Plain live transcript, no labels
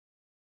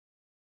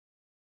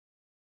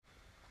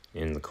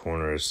In the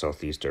corner of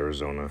southeast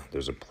Arizona,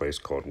 there's a place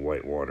called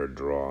Whitewater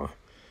Draw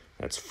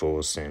that's full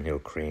of sandhill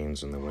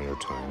cranes in the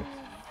wintertime.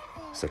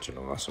 Such an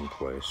awesome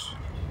place.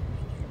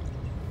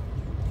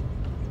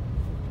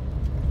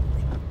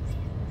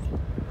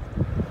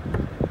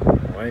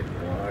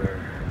 Whitewater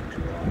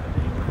Draw.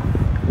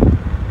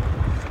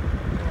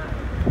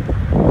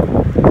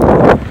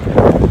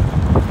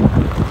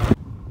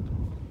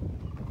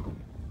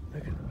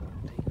 Look at that.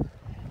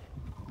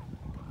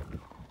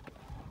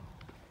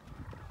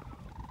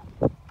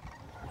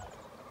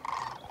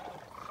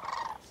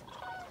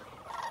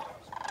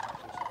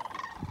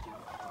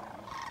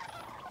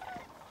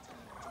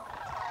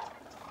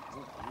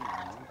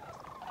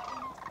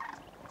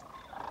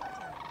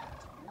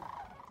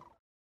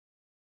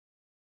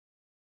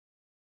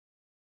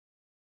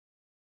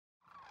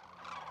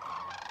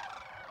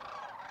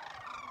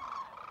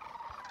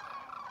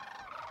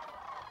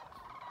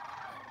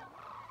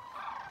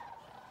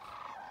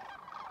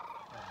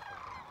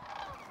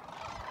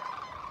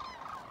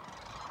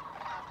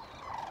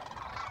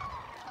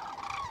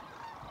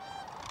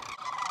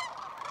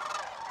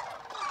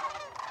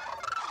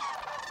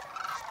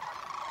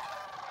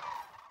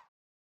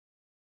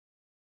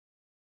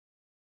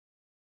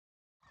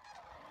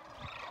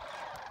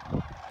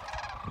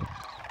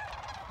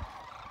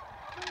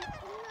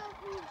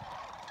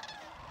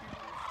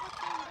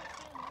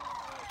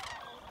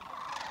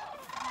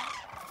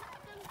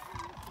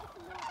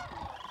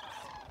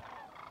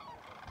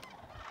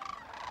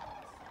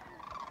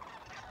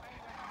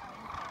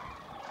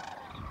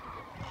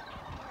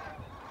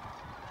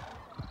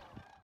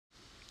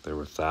 There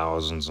were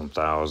thousands and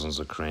thousands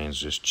of cranes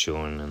just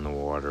chilling in the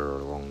water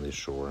along the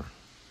shore.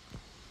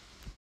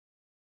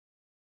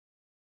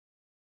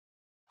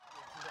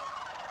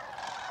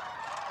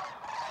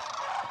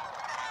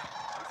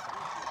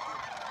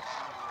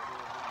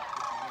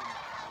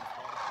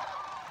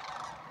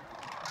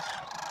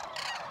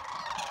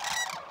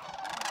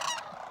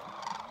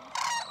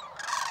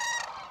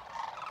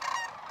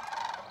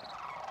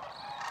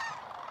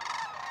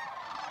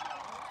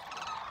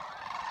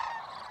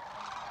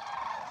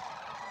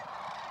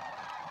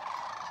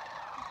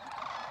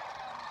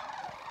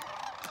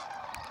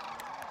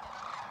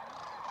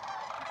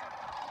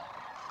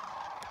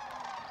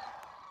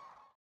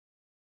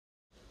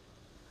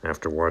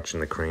 After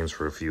watching the cranes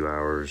for a few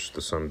hours,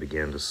 the sun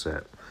began to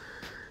set,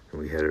 and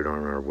we headed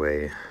on our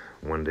way.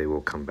 One day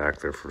we'll come back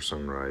there for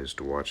sunrise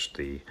to watch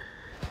the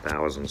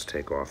thousands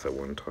take off at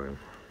one time.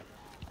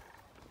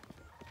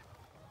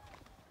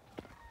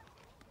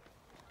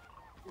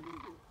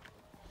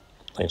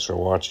 Thanks for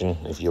watching.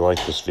 If you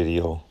like this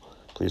video,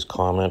 please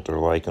comment or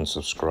like and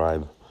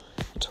subscribe.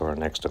 Until our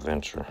next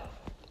adventure.